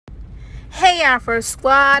Hey Afro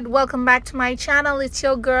Squad, welcome back to my channel. It's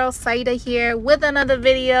your girl Saida here with another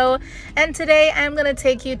video, and today I'm going to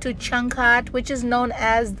take you to Changkat, which is known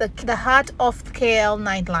as the heart of KL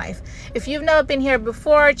nightlife. If you've never been here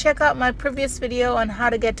before, check out my previous video on how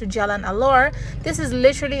to get to Jalan Alor. This is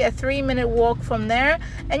literally a 3-minute walk from there,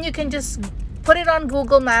 and you can just put it on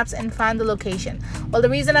Google Maps and find the location. Well, the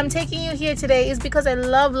reason I'm taking you here today is because I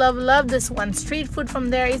love this one. Street food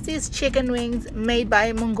from there is these chicken wings made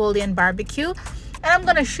by Mongolian barbecue, and I'm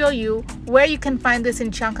gonna show you where you can find this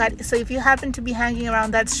in Changkat. So if you happen to be hanging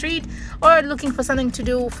around that street or looking for something to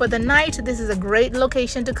do for the night, this is a great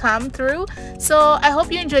location to come through. So I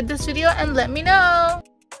hope you enjoyed this video and let me know.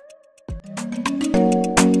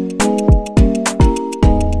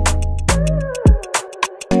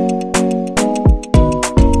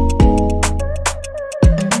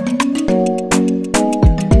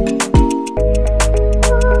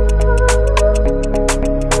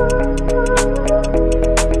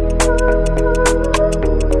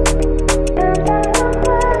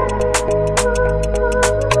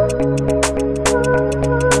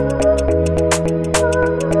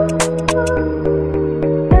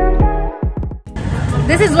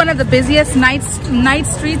 This is one of the busiest night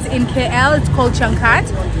streets in KL. It's called Changkat.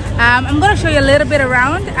 I'm going to show you a little bit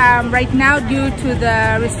around. Right now, due to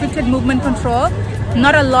the restricted movement control,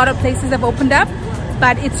 not a lot of places have opened up,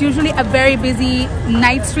 but it's usually a very busy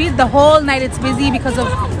night street. The whole night it's busy because of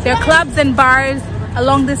their clubs and bars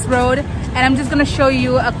along this road. And I'm just going to show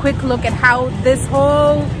you a quick look at how this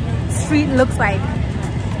whole street looks like.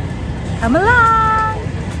 Come along!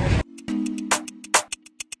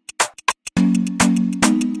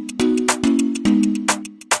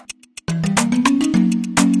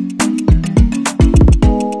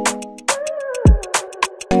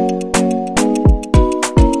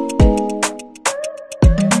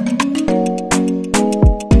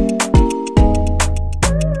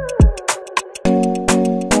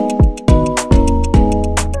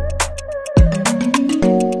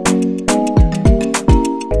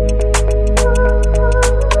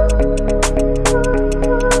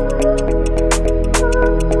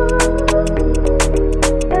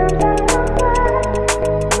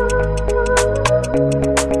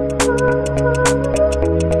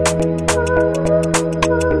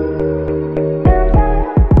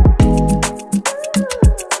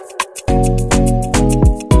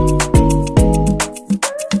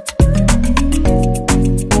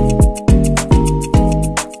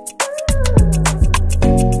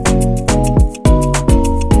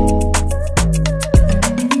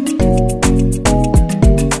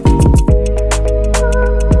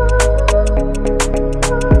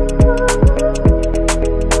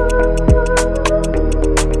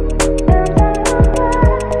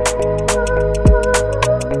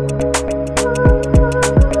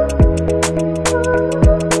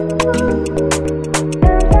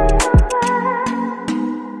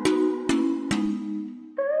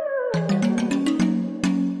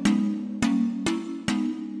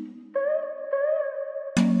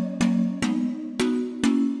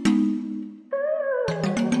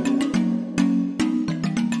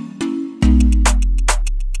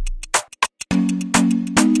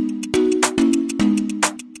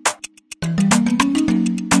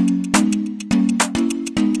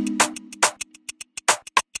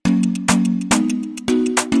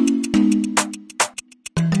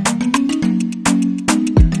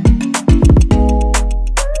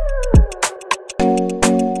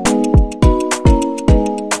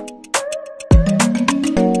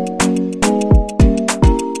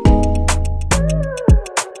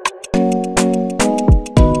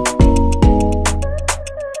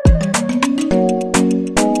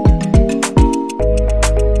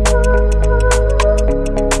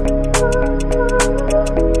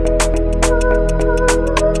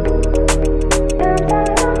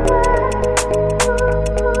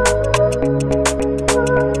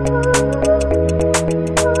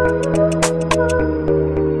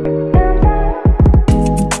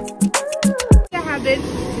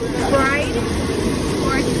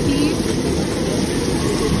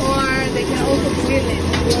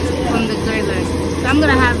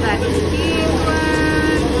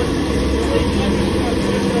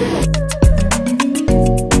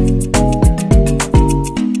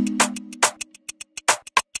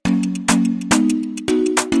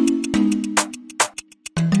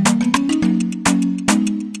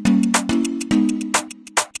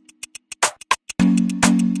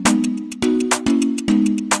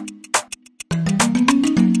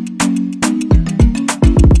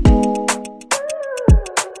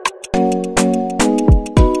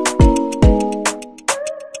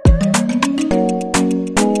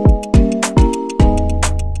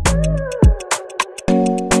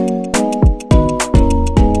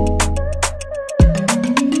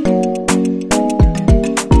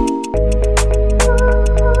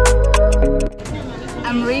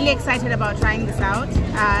 excited about trying this out.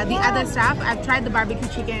 The other stuff, I've tried the barbecue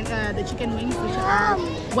chicken, the chicken wings, which are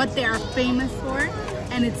what they are famous for,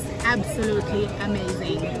 and it's absolutely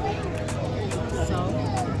amazing. So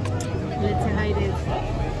let's see how it is.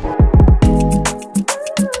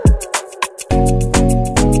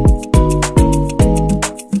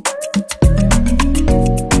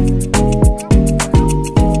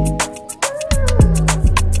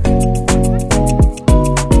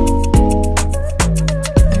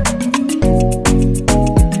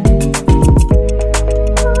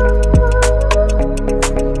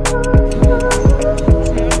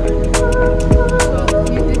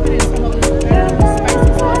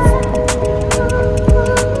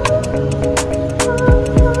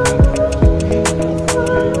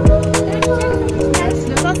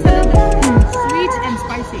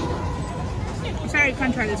 Sorry, I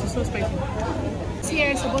can't try this, it's so spicy. This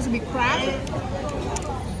here is supposed to be crab.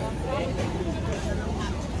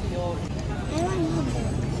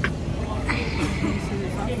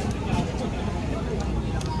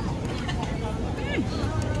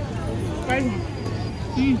 Spicy.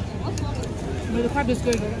 But the crab is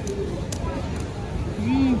good.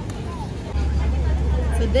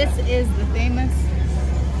 So this is the famous,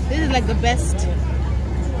 this is like the best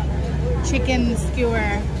chicken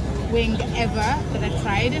skewer wing ever that I've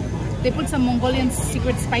tried. They put some Mongolian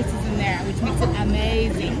secret spices in there, which makes it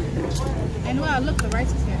amazing. And wow, look, the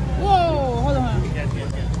rice is here. Whoa, hold on.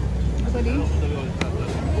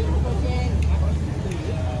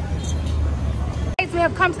 Guys, we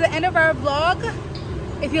have come to the end of our vlog.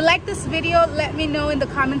 If you like this video, let me know in the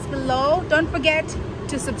comments below. Don't forget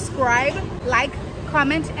to subscribe, like,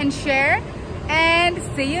 comment, and share. And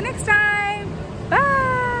see you next time.